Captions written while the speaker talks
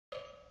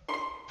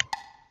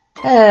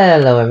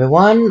Hello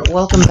everyone,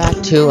 welcome back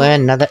to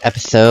another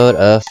episode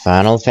of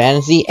Final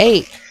Fantasy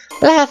VIII.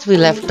 Last we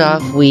left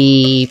off,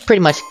 we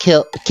pretty much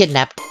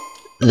kidnapped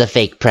the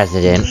fake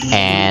president,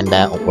 and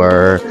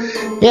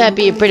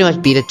pretty much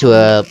beat it to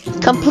a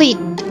complete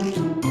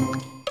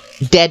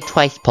dead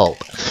twice pulp.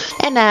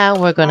 And now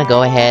we're gonna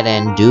go ahead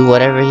and do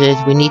whatever it is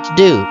we need to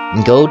do,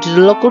 and go to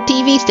the local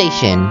TV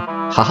station.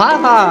 Ha ha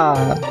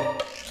ha!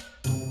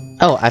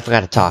 Oh, I forgot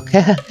to talk.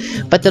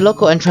 But the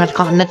local and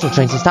transcontinental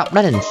trains have stopped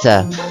running,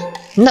 sir.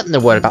 Nothing to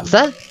worry about,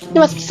 sir.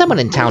 There must be someone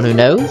in town who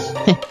knows.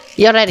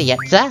 You ready yet,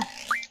 sir?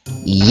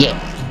 Yeah.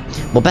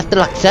 Well, best of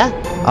luck, sir.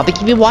 I'll be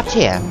keeping watch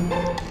here.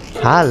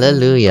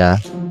 Hallelujah.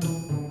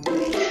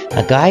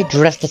 A guy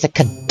dressed as a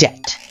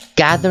cadet,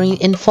 gathering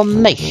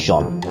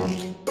information.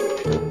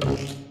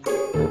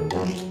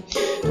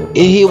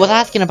 He was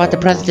asking about the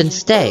president's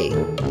stay.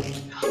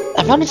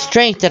 I found it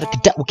strange that a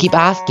cadet would keep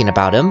asking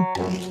about him.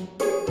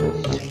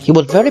 He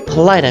was very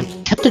polite and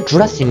kept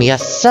addressing me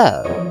as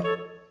sir.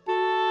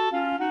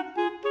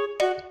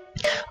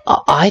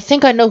 I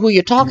think I know who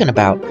you're talking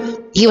about.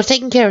 He was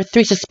taking care of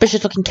 3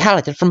 suspicious-looking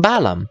characters from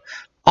VIII.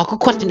 I'll go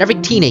question every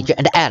teenager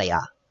in the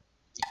area.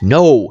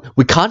 No,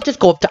 we can't just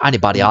go up to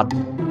anybody on...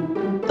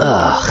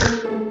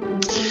 Ugh.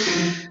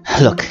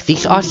 Look,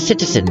 these are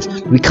citizens.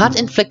 We can't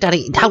inflict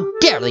any... How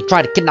dare they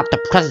try to kidnap the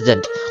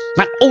president?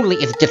 Not only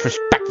is it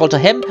disrespectful to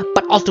him,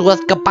 but also to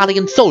us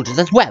Gabalian soldiers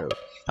as well.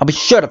 I'll be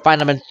sure to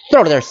find them and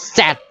throw their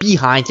sad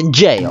behinds in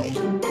jail.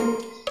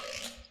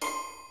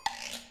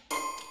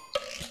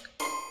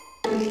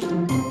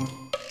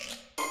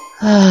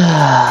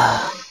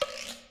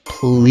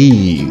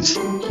 Please,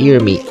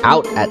 hear me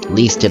out at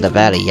least to the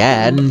very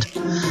end.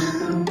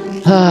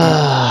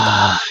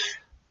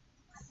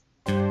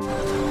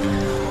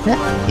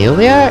 Here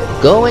we are,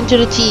 going to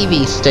the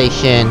TV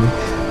station,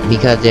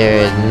 because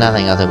there is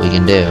nothing else that we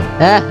can do.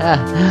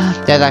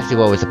 That's actually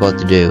what we're supposed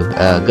to do.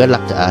 Good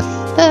luck to us.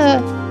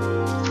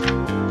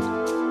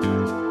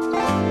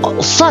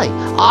 Oh, say,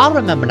 I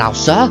remember now,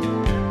 sir.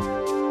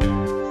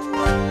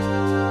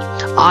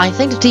 I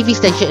think the TV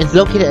station is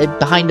located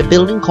behind a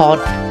building called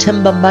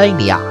Timber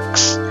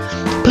Maniacs.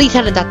 Please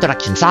head in that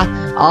direction, sir.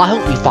 I'll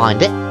help you find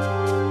it.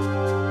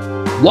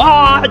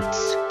 What?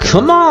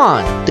 Come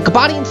on! The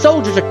Gabalian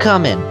soldiers are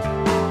coming!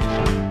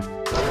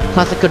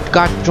 Plus, I could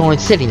guard patrolling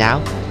the city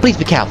now. Please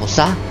be careful,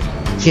 sir.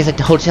 Seems like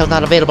the hotel's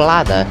not available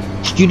either.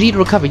 Should you need to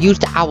recover, use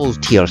the owl's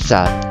tear,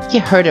 sir.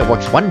 You heard it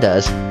works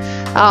wonders.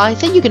 I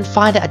think you can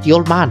find it at the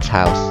old man's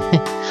house.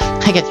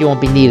 I guess you won't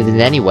be needed in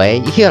any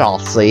way. You're all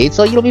see,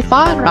 so you'll be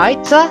fine,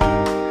 right, sir?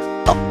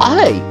 Oh,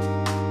 hey!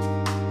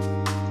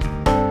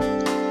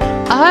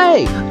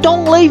 Hey!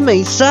 Don't leave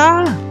me,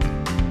 sir!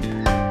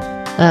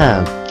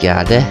 Oh,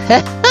 God.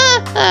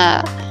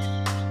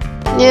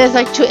 Yeah, it's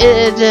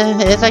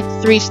like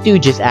Three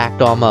Stooges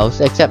act almost,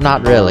 except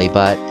not really,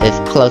 but it's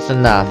close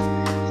enough.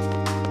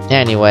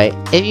 Anyway,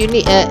 if you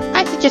need,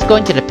 I suggest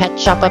going to the pet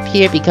shop up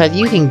here because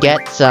you can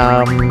get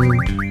some.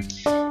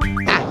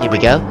 Here we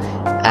go.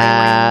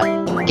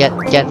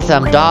 Get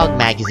some dog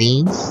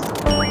magazines,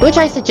 which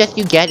I suggest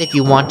you get if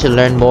you want to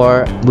learn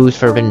more moves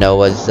for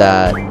Rinoa's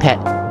pet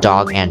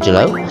dog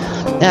Angelo.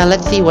 Now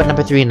let's see what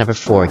number 3 and number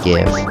 4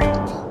 give.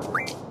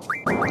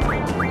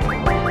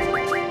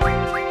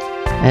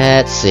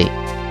 Let's see.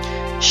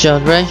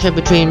 Shows relationship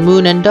between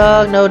moon and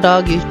dog. No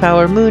dog use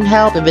power. Moon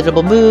help.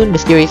 Invisible moon.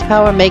 Mysterious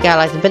power. Make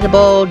allies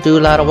invisible. Do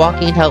a lot of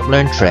walking. Help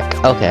learn trick.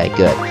 Okay,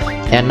 good.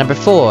 And number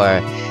 4.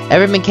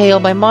 Ever been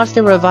KO'd by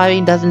monster?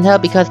 Reviving doesn't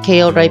help because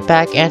KO'd right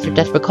back. Answer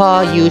desperate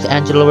call. Use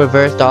Angelo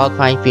reverse dog.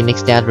 Find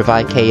Phoenix dance.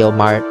 Revive KO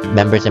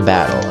members in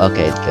battle.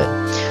 Okay, it's good.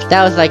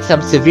 That was like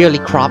some severely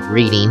cropped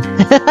reading.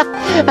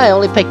 I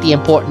only picked the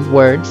important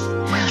words.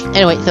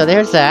 Anyway, so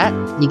there's that.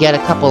 You get a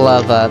couple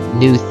of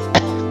new...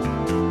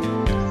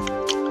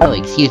 Oh,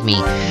 excuse me.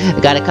 I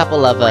got a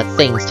couple of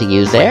things to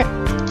use there.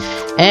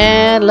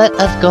 And let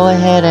us go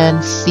ahead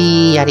and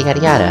see yada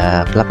yada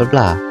yada, blah blah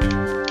blah.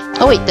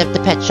 Oh wait, the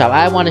pet shop.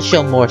 I want to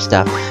show more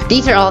stuff.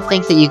 These are all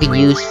things that you can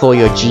use for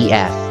your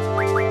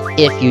GF,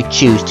 if you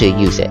choose to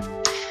use it.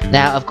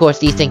 Now, of course,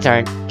 these things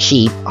aren't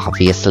cheap,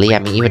 obviously. I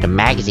mean, even the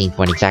magazines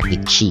weren't exactly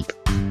cheap.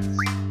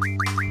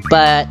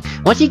 But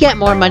once you get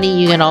more money,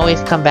 you can always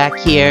come back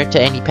here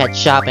to any pet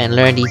shop and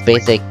learn these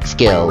basic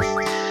skills.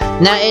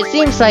 Now, it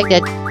seems like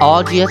that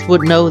all GFs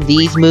would know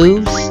these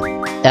moves.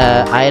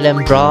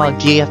 Item, draw,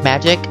 GF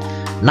magic.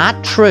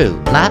 Not true.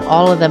 Not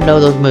all of them know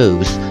those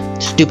moves.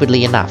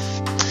 Stupidly enough.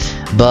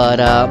 But,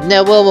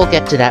 no, we'll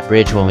get to that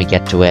bridge when we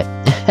get to it.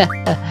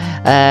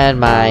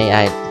 And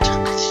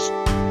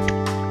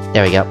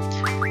there we go.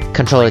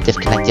 Controller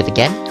disconnected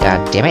again.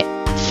 God damn it.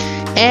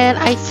 And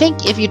I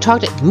think if you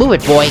talk to... Move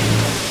it, boy!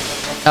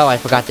 Oh, I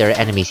forgot there are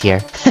enemies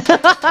here.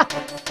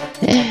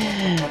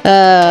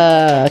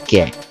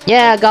 Okay.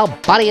 Yeah,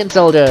 Gabalian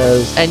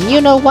soldiers! And you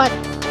know what?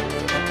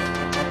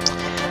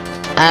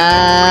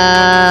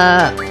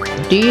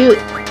 Do you...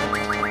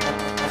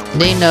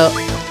 They know...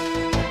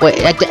 Wait,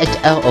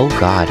 oh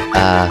god.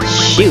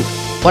 Shoot!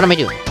 What am I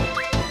doing?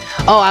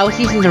 Oh, I was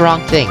using the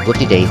wrong thing.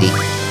 Whoopsie daisy.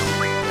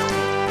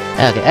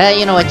 Okay,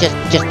 you know what,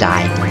 just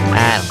die.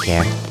 I don't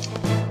care.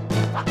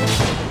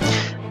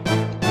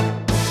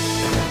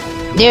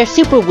 They're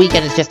super weak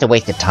and it's just a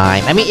waste of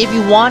time. I mean, if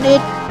you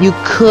wanted, you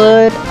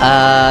could,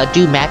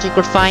 do magic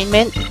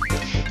refinement.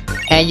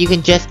 And you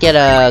can just get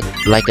a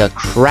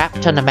crap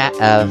ton of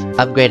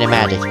upgraded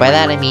magics. By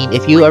that I mean,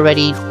 if you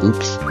already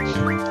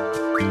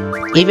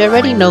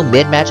know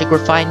mid-magic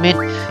refinement,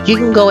 you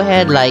can go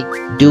ahead, like,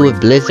 do a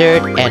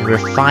blizzard and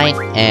refine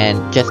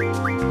and just...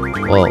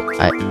 Whoa,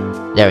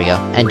 there we go.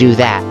 And do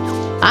that.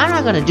 I'm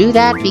not gonna do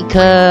that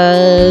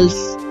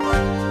because...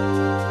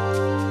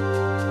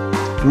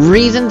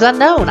 reasons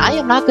unknown. I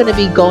am not gonna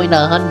be going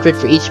 100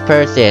 for each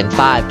person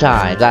 5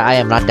 times. I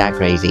am not that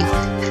crazy.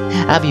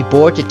 I'll be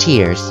bored to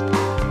tears.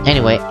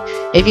 Anyway,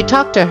 if you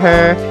talk to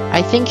her,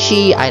 I think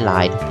I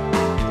lied.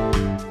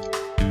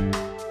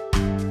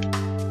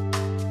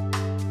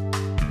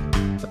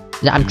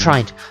 I'm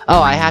trying to... Oh,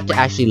 I have to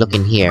actually look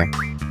in here.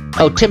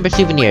 Oh, timber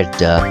souvenirs,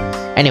 duh.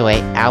 Anyway,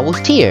 Owl's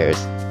Tears.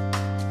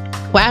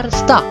 We're out of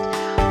stock.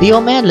 The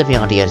old man living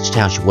on the edge of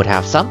town would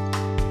have some.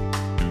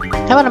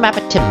 How about a map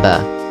of timber?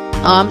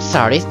 Oh, I'm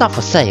sorry, it's not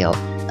for sale.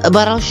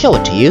 But I'll show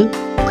it to you.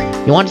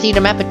 You want to see the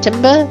map of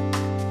timber?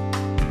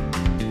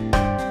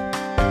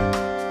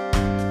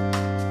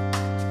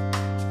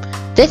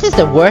 This is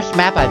the worst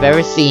map I've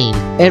ever seen.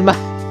 In my...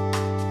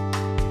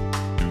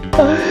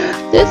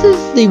 This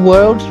is the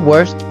world's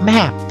worst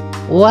map.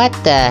 What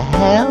the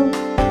hell?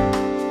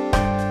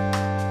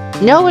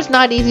 No, it's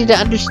not easy to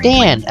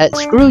understand.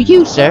 Screw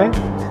you, sir.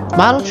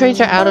 Model trains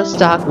are out of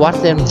stock. Watch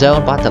them.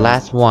 Zone bought the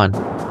last one.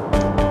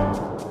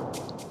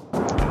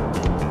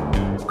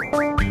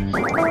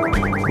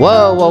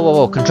 Whoa, whoa, whoa,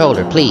 whoa.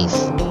 Controller, please.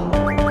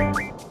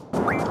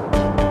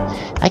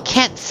 I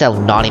can't sell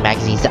naughty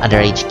magazines to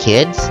underage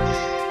kids.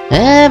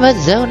 But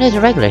Zone is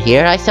a regular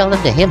here. I sell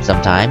them to him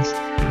sometimes.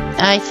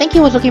 I think he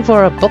was looking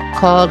for a book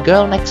called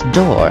Girl Next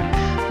Door.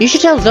 You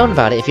should tell Zone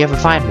about it if you ever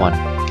find one.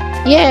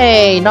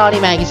 Yay! Naughty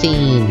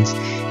magazines!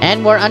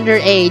 And we're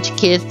underage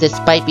kids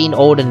despite being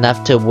old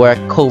enough to work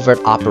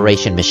covert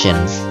operation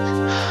missions.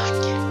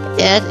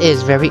 That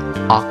is very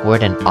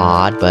awkward and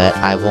odd, but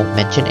I won't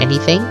mention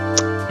anything.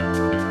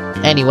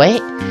 Anyway,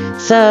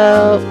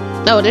 so...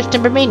 Oh, there's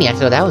Timber Maniac,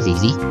 so that was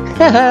easy.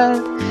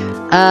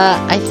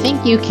 I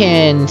think you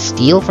can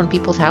steal from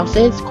people's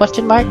houses?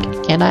 Question mark?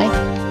 Can I?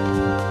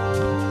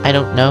 I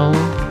don't know.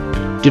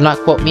 Do not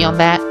quote me on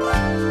that.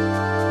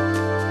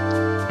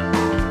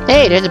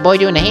 Hey, there's a boy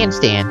doing a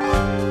handstand.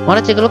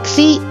 Wanna take a look?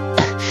 See?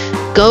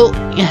 Go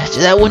to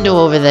that window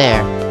over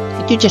there.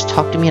 Did you just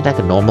talk to me like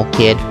a normal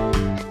kid?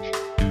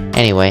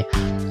 Anyway,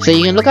 so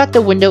you can look out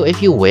the window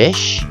if you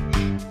wish.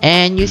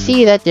 And you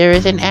see that there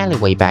is an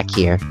alleyway back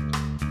here.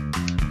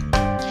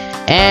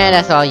 And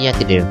that's all you have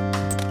to do.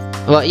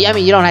 Well, yeah, I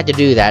mean, you don't have to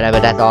do that,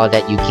 but that's all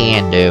that you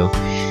can do.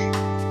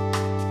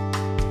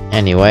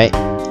 Anyway.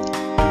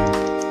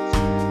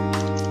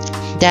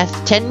 That's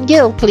 10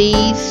 gil,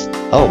 please.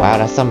 Oh, wow,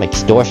 that's some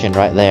extortion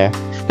right there.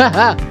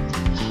 Haha.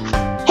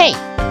 Hey,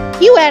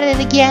 you at it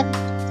again?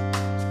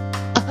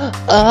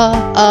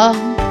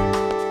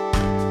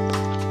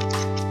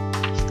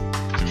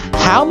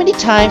 How many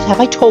times have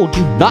I told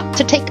you not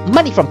to take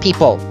money from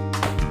people?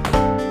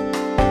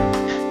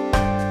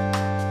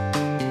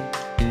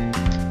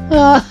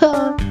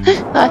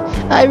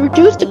 I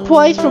reduced the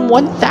price from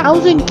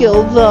 1,000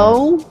 gil,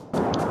 though.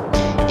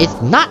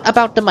 It's not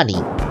about the money.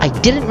 I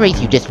didn't raise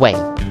you this way.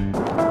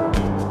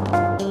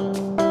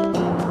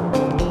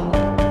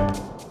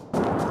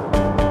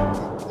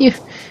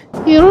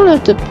 You don't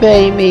have to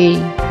pay me.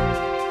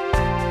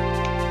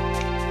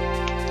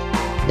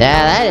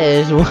 Yeah, that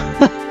is...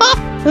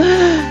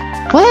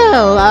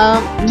 Well,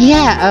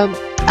 yeah,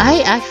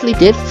 I actually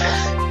did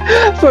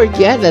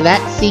forget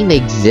that scene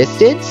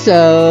existed,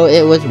 so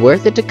it was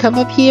worth it to come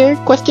up here,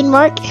 question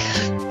mark.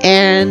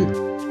 And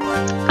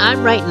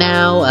I'm right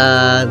now,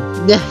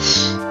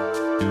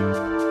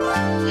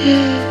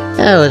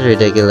 that was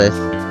ridiculous.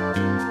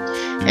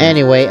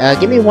 Anyway,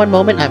 give me one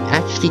moment, I'm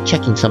actually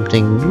checking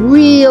something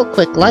real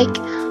quick, like,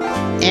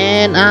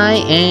 and I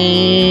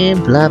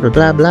am blah blah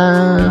blah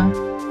blah.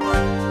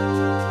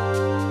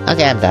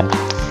 Okay, I'm done.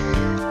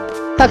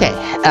 Okay,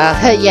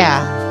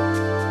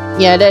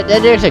 yeah,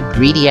 there's a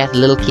greedy-ass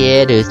little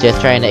kid who's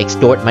just trying to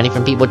extort money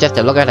from people just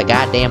to look out a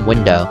goddamn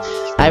window.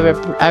 I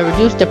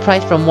reduced the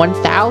price from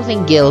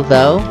 1,000 gil,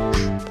 though.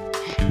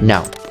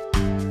 No.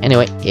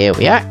 Anyway, here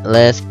we are.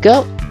 Let's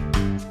go.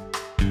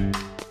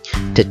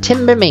 To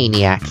Timber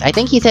Maniacs. I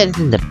think he said it's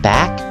in the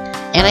back.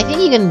 And I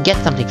think you can get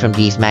something from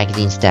these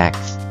magazine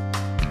stacks.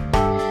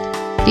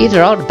 These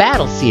are all the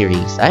battle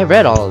series. I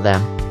read all of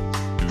them.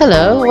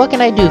 Hello, what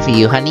can I do for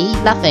you, honey?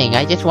 Nothing,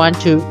 I just want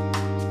to...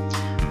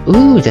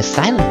 Ooh, the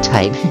silent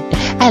type.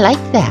 I like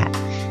that.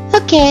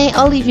 Okay,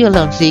 I'll leave you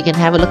alone so you can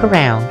have a look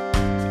around.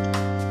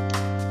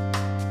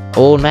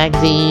 Old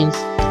magazines.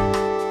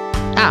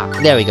 Ah,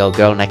 there we go,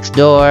 Girl Next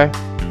Door.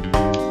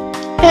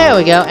 There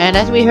we go, and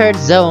as we heard,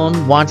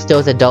 Zone wants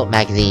those adult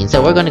magazines,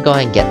 so we're gonna go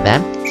ahead and get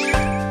them.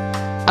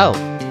 Oh,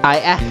 I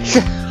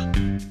actually...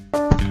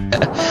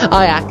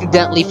 I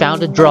accidentally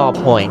found a draw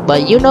point,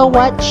 but you know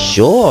what?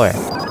 Sure.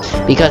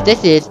 Because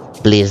this is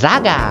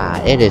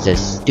Blizzaga. It is a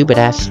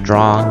stupid-ass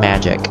strong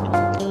magic.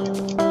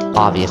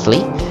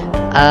 Obviously.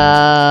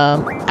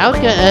 I was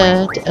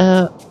gonna,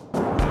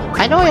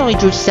 I know I only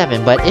drew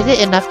 7, but is it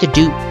enough to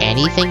do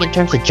anything in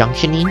terms of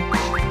junctioning?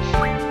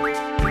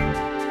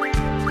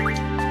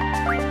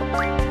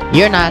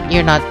 You're not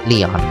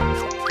Leon.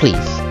 Please.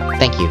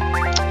 Thank you.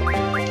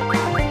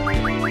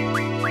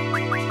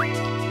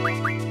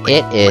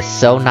 It is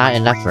so not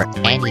enough for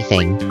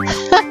anything.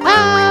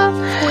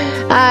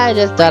 I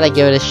just thought I'd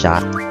give it a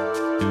shot.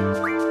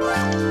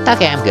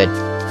 Okay, I'm good.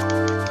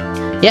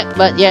 Yep,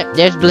 but yeah,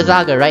 there's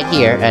Blizzaga right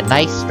here. A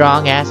nice,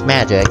 strong-ass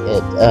magic.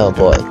 Oh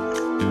boy.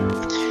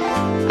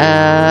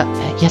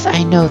 Yes,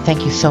 I know,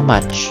 thank you so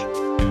much.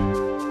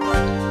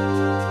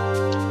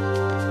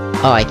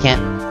 Oh, I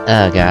can't...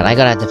 Oh god, I'm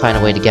gonna have to find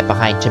a way to get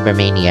behind Timber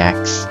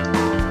Maniacs.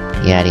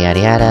 Yada yada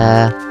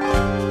yada.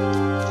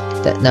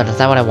 No, that's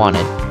not what I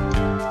wanted.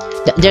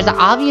 There's an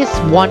obvious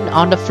one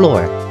on the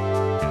floor.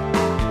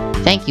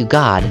 Thank you,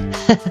 God.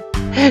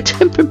 It's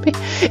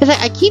like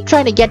I keep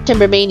trying to get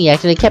Timber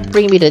Maniacs, and they kept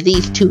bringing me to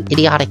these two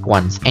idiotic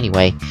ones.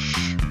 Anyway.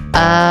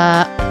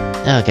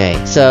 Okay,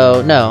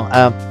 so, no,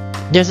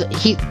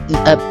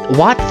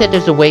 Watt said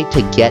there's a way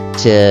to get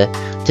to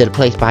the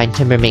place behind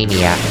Timber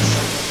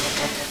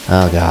Maniacs.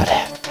 Oh god.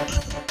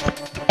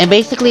 And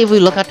basically, if we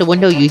look out the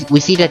window, we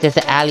see that there's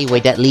an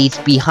alleyway that leads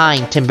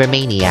behind Timber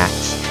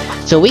Maniacs.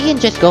 So we can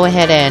just go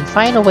ahead and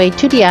find a way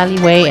to the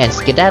alleyway and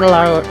skedaddle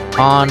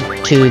on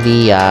to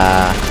the,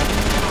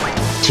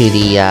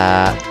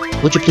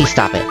 would you please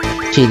stop it?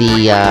 To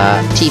the,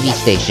 TV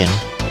station.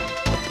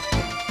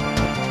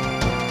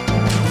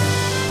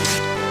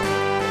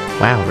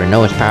 Wow,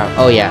 Renault is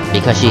powerful. Oh yeah,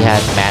 because she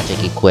has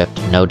magic equipped.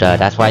 No duh.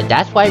 That's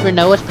why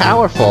Renault is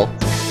powerful.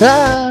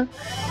 Ah!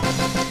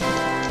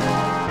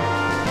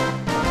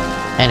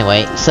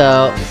 Anyway,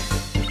 so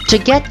to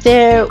get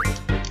there,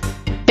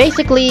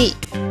 basically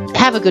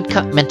have a good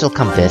mental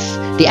compass.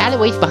 The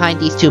alleyway's behind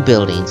these two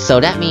buildings,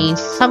 so that means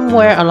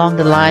somewhere along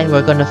the line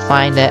we're gonna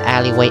find the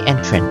alleyway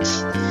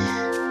entrance.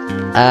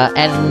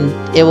 And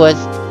it was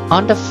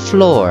on the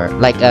floor,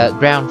 like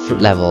ground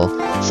level.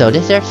 So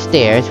this is our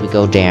stairs, we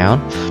go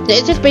down.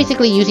 It's just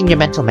basically using your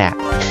mental map.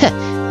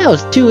 That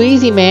was too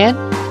easy, man.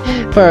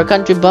 For a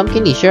country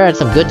bumpkin, you sure had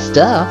some good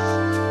stuff.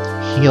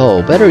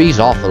 Yo, better ease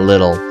off a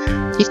little.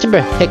 These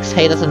Timber Hicks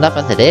hate us enough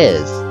as it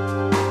is.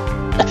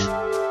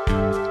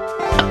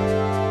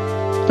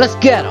 Let's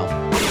get them!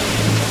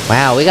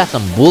 Wow, we got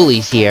some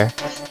bullies here.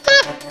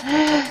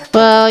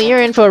 Well,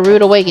 you're in for a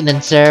rude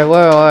awakening, sir.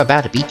 We're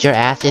about to beat your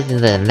asses into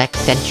the next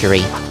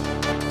century.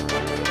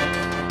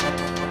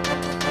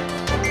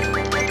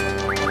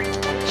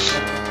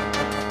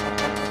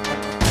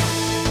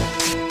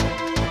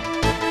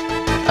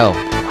 Oh.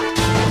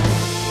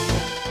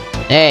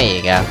 There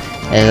you go.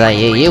 It's like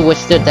you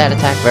withstood that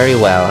attack very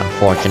well,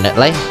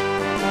 unfortunately.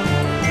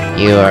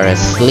 You are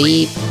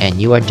asleep, and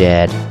you are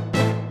dead.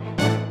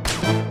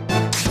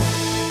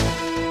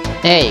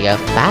 There you go.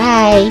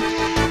 Bye!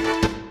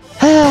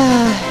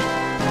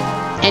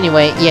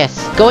 Anyway, yes,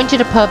 going to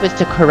the pub is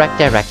the correct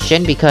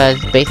direction,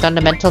 because based on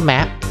the mental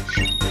map,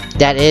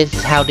 that is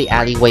how the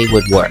alleyway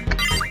would work.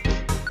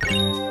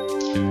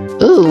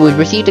 Ooh, we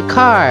received a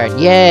card!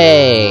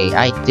 Yay!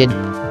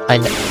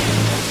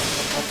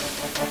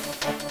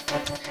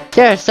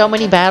 There are so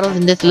many battles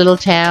in this little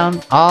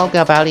town. All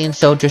Gabalian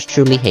soldiers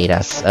truly hate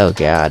us. Oh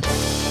god.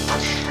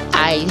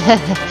 I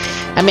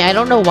mean, I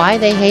don't know why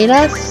they hate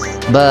us,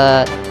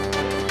 but...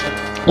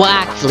 Well,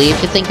 actually,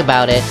 if you think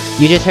about it,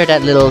 you just heard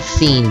that little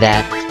scene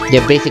that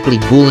they're basically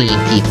bullying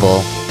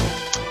people.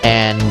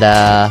 And,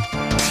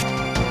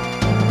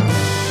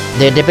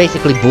 they're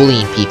basically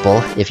bullying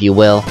people, if you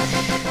will.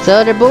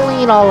 So they're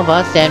bullying all of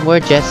us, and we're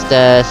just,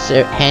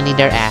 handing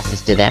their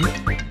asses to them.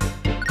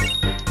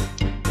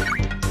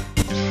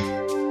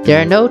 There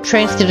are no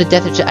trains to the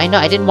desert. I know,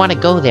 I didn't want to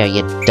go there,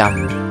 you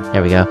dumb.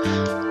 There we go.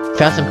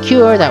 Found some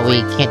cure that we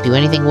can't do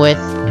anything with.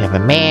 We have a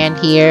man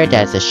here.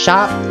 That's a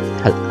shop.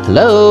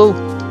 Hello?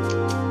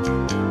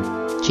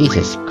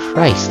 Jesus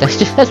Christ. I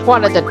just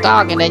wanted to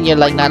talk and then you're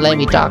like not letting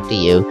me talk to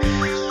you.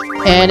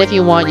 And if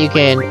you want, you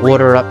can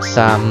order up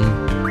some...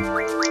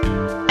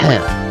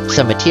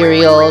 some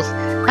materials.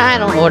 I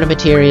don't order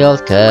materials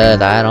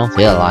because I don't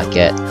feel like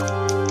it.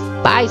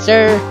 Bye,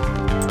 sir!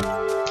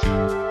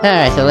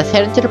 Alright, so let's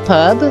head into the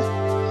pub.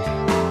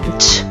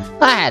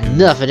 I had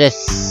enough of this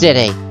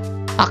city.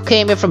 I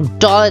came here from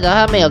Dolly to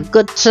have me a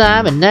good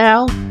time, and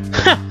now...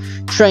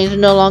 trains are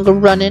no longer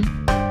running.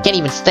 Can't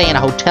even stay in a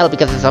hotel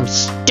because of some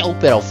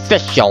stupid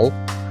official.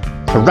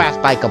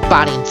 Harassed by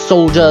Gabanian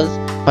soldiers.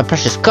 My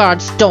precious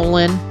card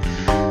stolen.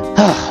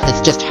 This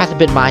just hasn't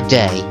been my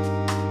day.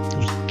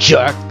 Those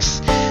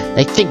jerks.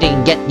 They think they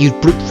can use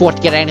brute force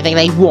to get anything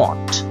they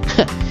want.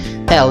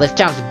 Hell, this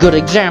town's a good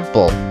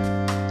example.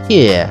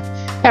 Yeah.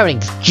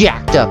 Everything's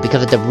jacked up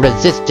because of the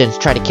resistance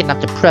trying to kidnap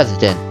the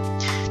president.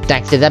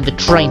 Thanks to them, the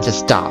trains have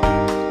stopped.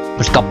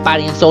 There's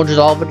Gabanian soldiers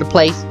all over the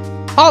place.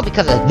 All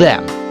because of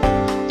them.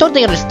 Don't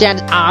they understand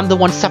that I'm the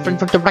one suffering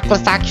from the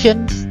reckless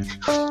actions?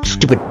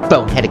 Stupid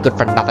boneheaded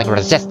good-for-nothing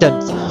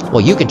resistance.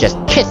 Well, you can just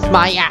kiss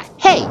my ass.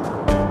 Hey!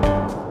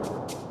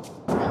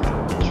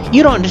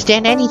 You don't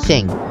understand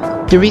anything.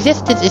 The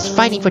resistance is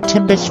fighting for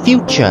Timber's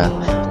future.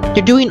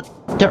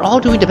 They're all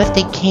doing the best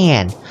they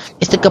can.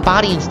 It's the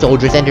Gabadian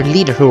soldiers and their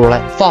leader who are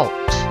at fault.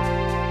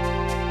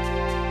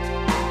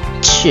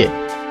 Shit.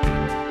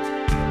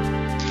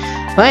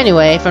 Well,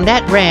 anyway, from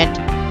that rant,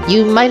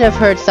 you might have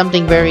heard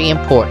something very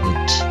important.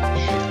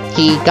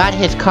 He got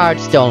his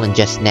card stolen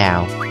just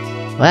now.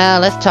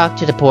 Well, let's talk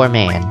to the poor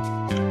man.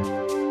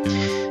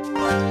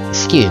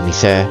 Excuse me,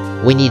 sir.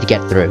 We need to get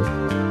through.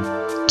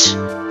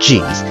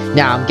 Jeez,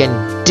 now I'm getting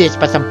ditched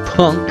by some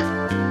punk.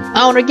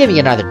 Owner, give me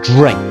another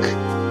drink.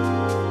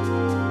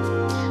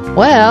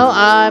 Well,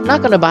 I'm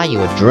not gonna buy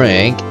you a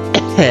drink.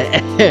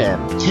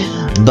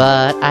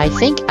 But I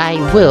think I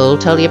will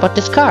tell you about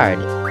this card.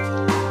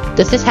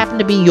 Does this happen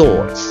to be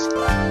yours?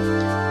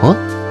 Huh?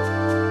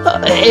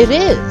 It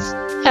is!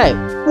 Hey,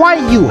 why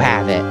do you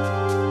have it?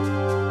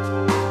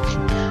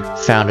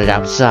 Found it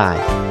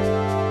outside.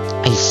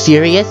 Are you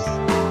serious?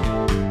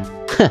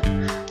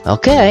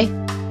 Okay.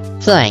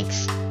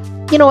 Thanks.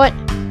 You know what?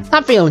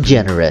 I'm feeling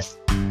generous.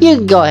 You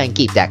can go ahead and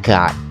keep that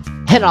card.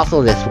 And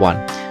also this one.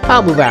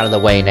 I'll move out of the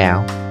way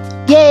now.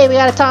 Yay, we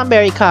got a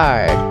Tomberry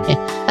card!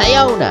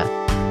 Iona!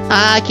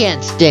 I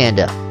can't stand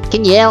up.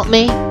 Can you help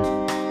me?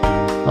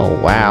 Oh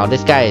wow,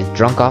 this guy is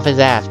drunk off his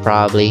ass,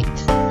 probably.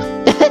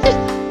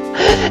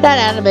 That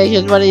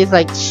animation is funny, it's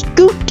like,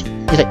 scoot!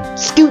 It's like,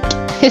 scoot!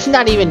 It's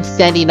not even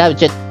standing up,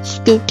 it's just,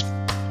 scoot!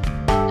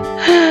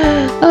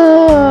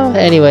 Oh,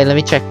 anyway, let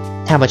me check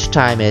how much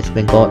time it's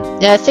been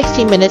going. Yeah,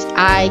 16 minutes,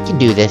 I can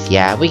do this,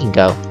 yeah, we can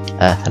go.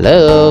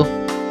 Hello?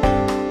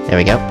 There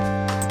we go.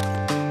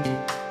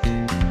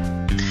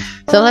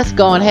 So let's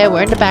go on ahead,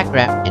 we're in the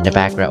background,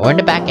 we're in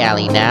the back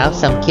alley now,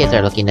 some kids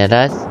are looking at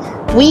us.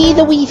 We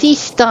the Wheezy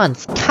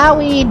stunts,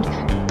 coward,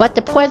 but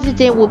the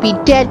president will be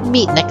dead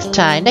meat next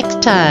time.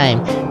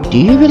 Do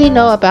you really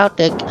know about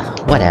the...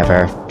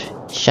 Whatever.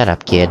 Shut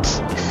up,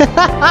 kids.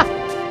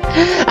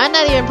 I'm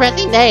not even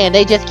pressing A and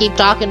they just keep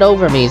talking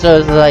over me, so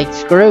it's like,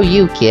 screw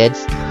you,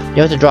 kids.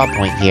 There's a draw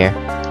point here.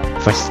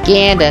 For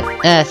scan that...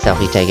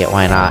 selfie take it,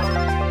 why not?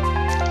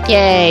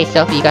 Yay,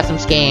 selfie, you got some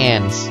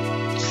scans.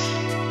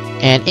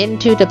 And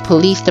into the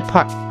police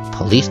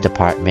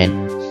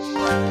department.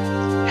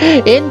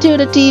 Into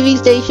the TV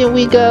station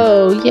we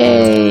go!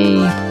 Yay!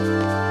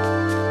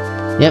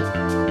 Yep.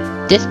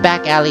 This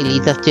back alley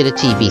leads us to the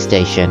TV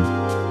station.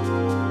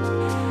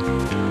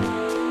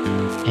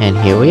 And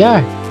here we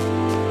are.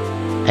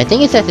 I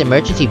think it says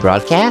emergency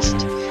broadcast.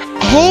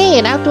 Hey,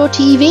 an outdoor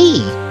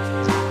TV!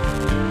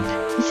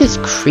 This is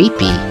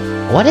creepy.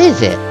 What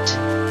is it?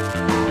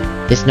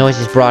 This noise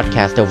is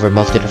broadcast over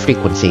most of the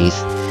frequencies.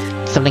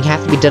 Something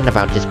has to be done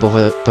about this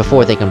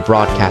before they can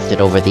broadcast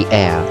it over the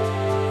air.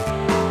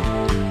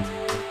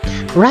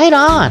 Right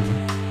on!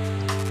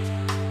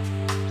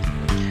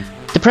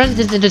 The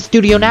president's in the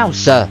studio now,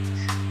 sir.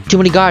 Too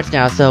many guards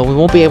now, so we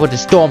won't be able to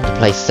storm the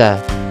place,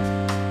 sir.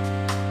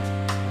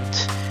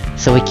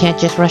 So we can't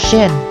just rush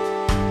in.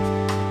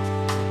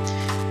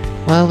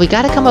 Well, we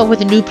gotta come up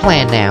with a new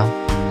plan now.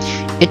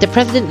 If the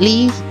president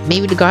leaves,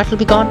 maybe the guards will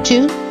be gone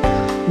too?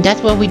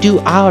 That's when we do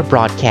our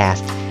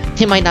broadcast.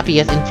 It might not be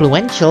as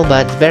influential,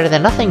 but it's better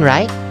than nothing,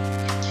 right?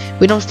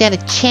 We don't stand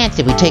a chance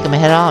if we take them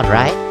head on,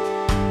 right?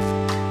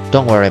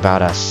 Don't worry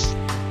about us.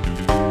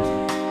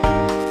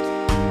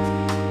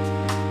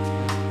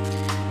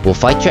 We'll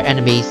fight your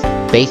enemies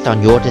based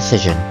on your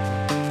decision.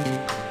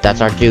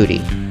 That's our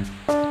duty.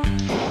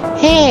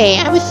 Hey,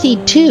 I'm a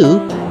seed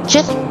too.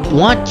 Just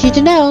want you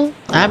to know,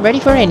 I'm ready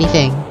for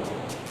anything.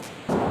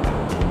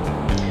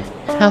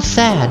 How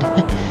sad.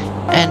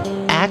 And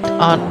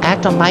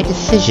act on my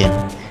decision.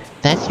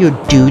 That's your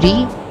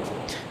duty?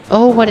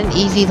 Oh, what an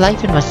easy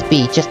life it must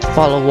be, just to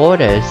follow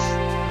orders.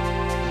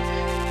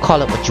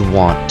 Call it what you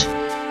want.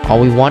 All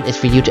we want is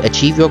for you to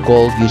achieve your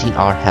goal using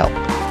our help.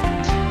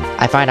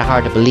 I find it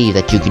hard to believe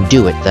that you can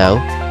do it, though.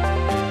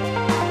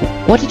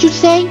 What did you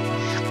say?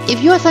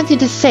 If you have something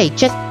to say,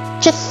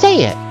 just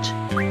say it.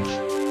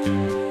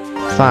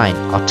 Fine,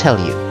 I'll tell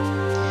you.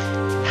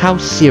 How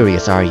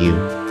serious are you?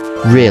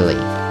 Really?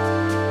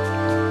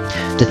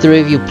 The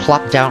three of you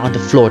plop down on the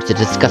floor to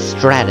discuss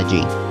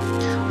strategy.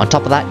 On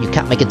top of that, you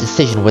can't make a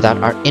decision without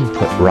our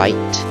input, right?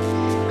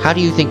 How do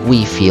you think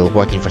we feel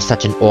working for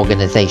such an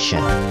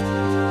organization?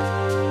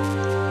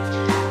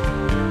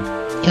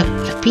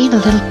 You're being a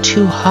little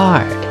too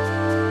hard.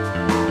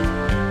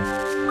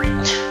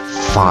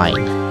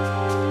 Fine.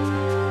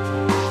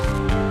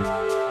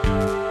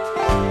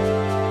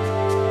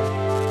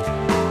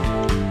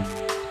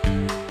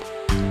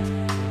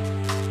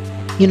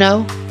 You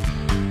know,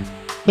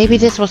 maybe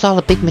this was all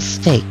a big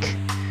mistake.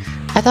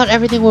 I thought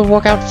everything would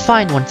work out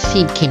fine once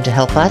Seed came to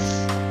help us.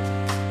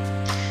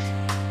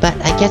 But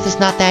I guess it's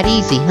not that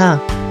easy, huh?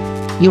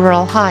 You were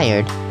all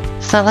hired.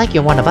 It's not like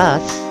you're one of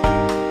us.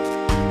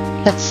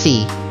 Let's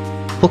see.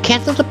 We'll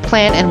cancel the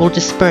plan and we'll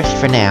disperse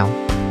for now.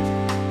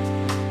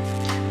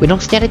 We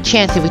don't stand a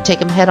chance if we take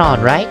him head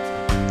on, right?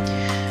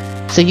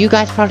 So you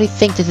guys probably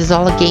think this is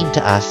all a game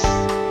to us.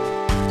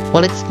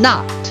 Well, it's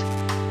not.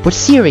 We're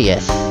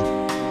serious.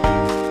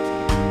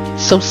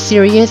 So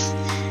serious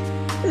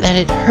that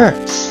it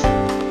hurts.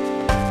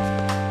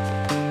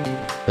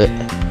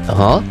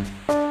 Huh?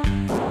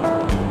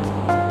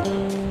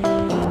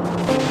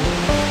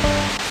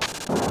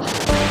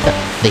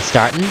 They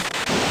starting?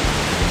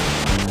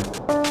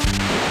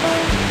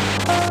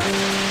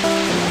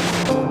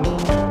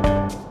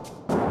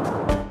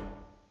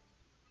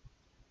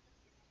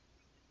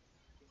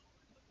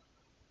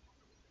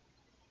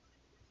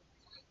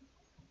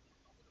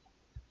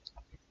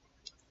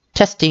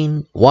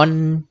 Testing.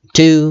 1,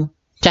 2.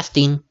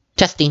 Testing.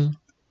 Testing.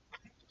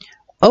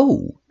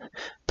 Oh.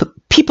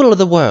 People of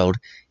the world.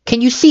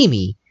 Can you see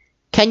me?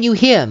 Can you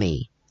hear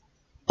me?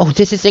 Oh,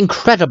 this is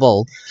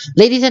incredible.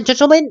 Ladies and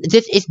gentlemen,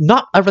 this is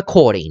not a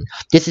recording.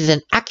 This is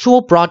an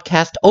actual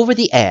broadcast over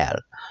the air.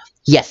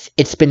 Yes,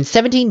 it's been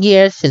 17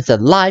 years since a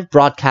live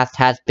broadcast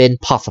has been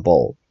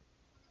possible.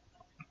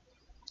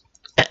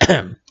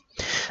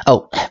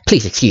 Oh,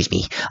 please excuse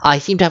me. I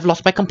seem to have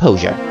lost my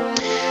composure.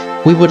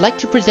 We would like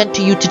to present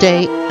to you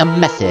today a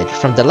message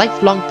from the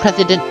lifelong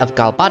president of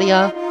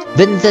Galbadia,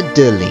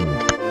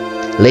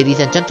 VIII. Ladies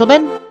and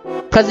gentlemen,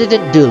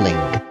 President Dueling.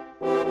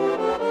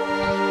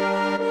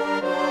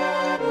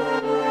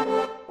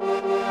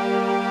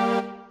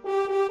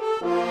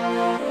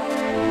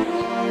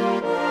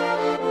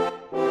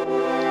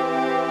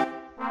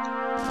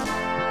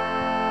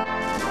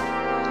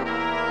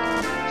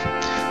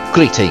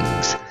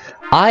 Greetings.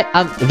 I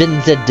am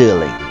VIII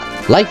Dueling,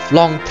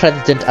 lifelong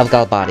president of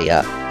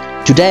Galbadia.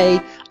 Today,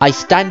 I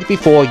stand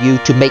before you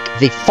to make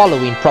the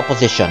following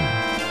proposition.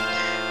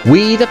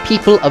 We, the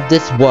people of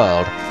this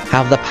world,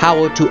 have the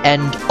power to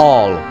end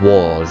all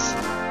wars.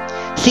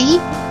 See?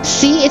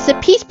 See, it's a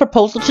peace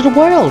proposal to the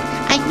world.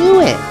 I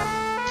knew it.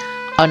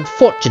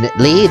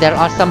 Unfortunately, there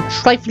are some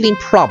trifling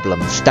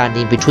problems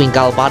standing between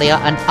Galbadia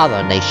and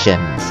other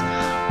nations.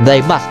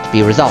 They must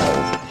be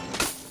resolved.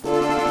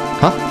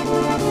 Huh?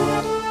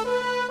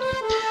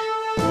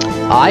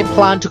 I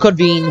plan to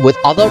convene with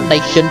other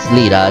nations'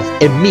 leaders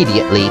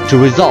immediately to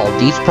resolve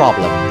these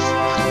problems.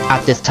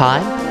 At this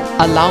time,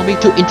 allow me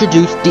to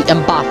introduce the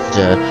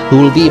ambassador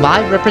who will be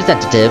my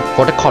representative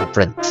for the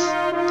conference.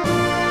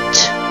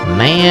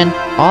 Man,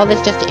 all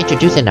this just to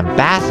introduce an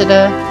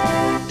ambassador?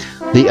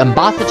 The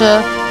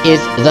ambassador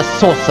is the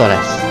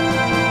sorceress.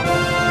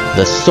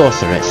 The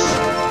sorceress.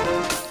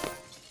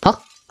 Huh?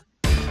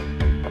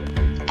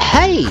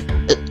 Hey!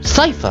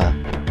 Cypher!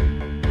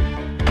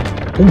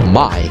 Oh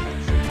my.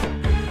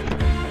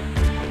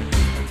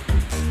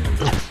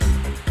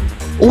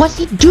 What's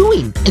he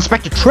doing?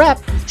 Inspector Trap,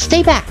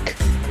 stay back!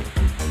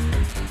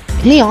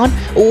 Leon,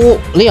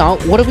 Leon,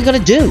 what are we gonna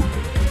do?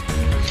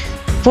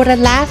 For the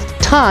last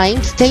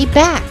time, stay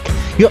back!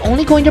 You're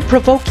only going to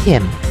provoke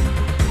him.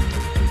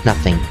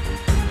 Nothing.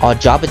 Our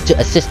job is to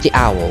assist the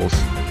owls.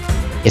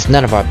 It's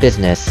none of our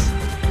business.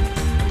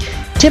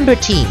 Timber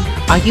Team,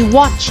 are you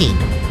watching?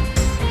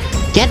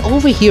 Get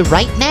over here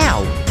right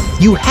now!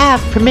 You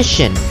have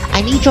permission.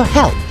 I need your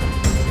help.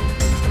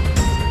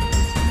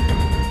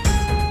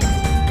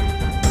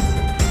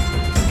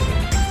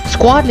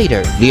 Squad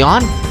leader,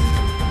 Leon.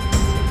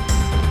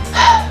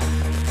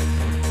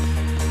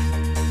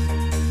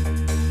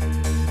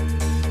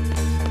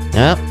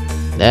 Nope.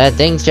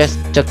 Things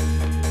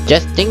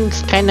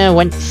things kinda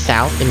went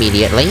south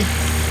immediately.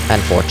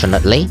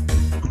 Unfortunately.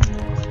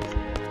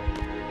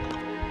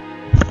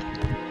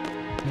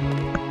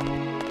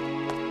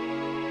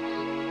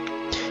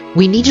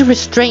 We need to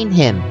restrain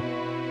him.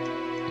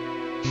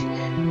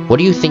 What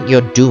do you think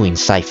you're doing,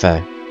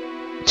 Cypher?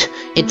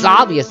 It's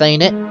obvious,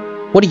 ain't it?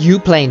 What are you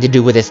planning to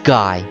do with this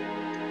guy?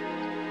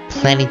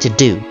 Planning to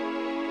do?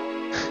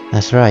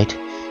 That's right.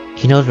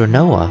 He knows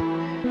Renoa.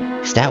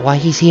 Is that why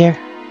he's here?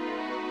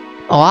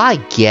 Oh, I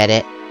get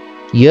it.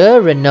 You're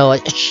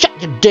Renoa. Shut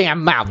your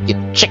damn mouth, you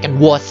chicken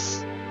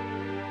wuss!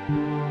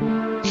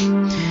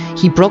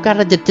 He broke out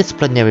of the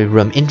disciplinary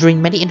room,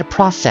 injuring many in the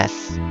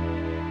process.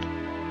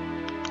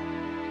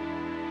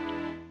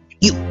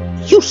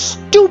 You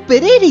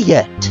stupid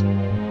idiot!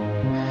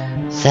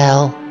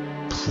 Cell,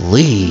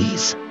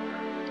 please.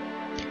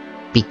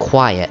 Be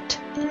quiet.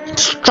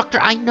 Instructor,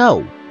 I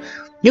know.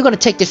 You're gonna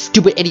take this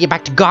stupid idiot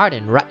back to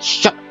garden, right?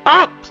 Shut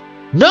up!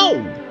 No!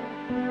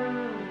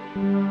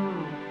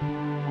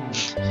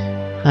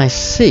 I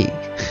see.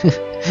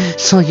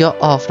 So you're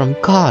all from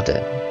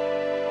garden.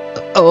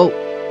 Oh,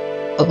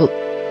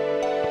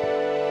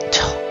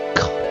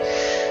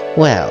 God.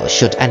 Well,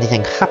 should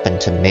anything happen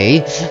to me,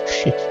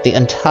 the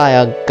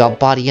entire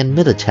Galbadian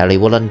military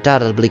will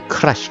undoubtedly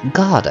crush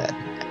garden.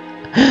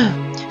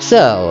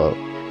 So,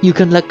 you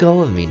can let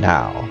go of me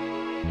now.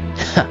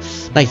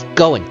 Nice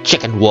going,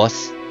 chicken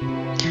wuss.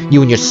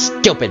 You and your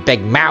stupid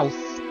big mouth.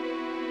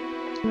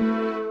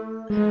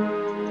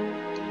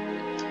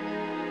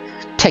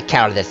 Take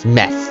care of this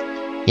mess,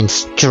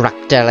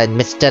 Instructor and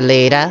Mr.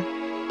 Leader.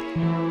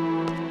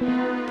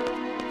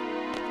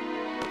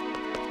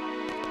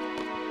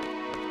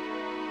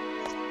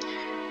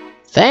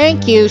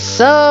 Thank you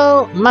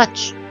so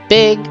much,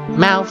 Big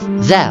Mouth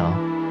Zell.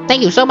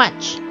 Thank you so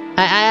much.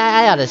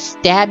 I ought to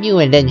stab you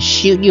and then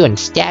shoot you and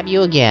stab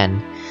you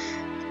again.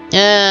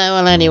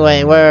 Well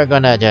anyway, we're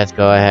gonna just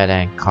go ahead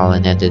and call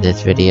an end to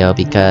this video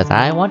because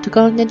I want to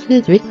call an end to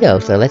this video,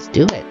 so let's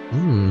do it.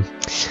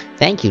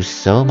 Thank you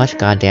so much,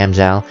 goddamn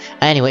Zell.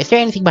 Anyway, is there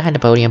anything behind the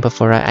podium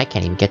before I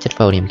can't even get to the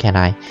podium, can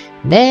I?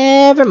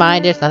 Never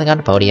mind, there's nothing on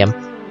the podium.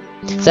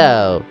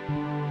 So,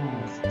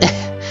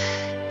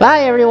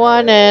 bye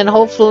everyone, and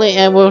hopefully,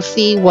 we'll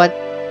see what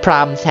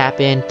problems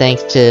happen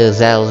thanks to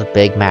Zell's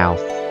big mouth.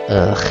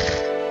 Ugh.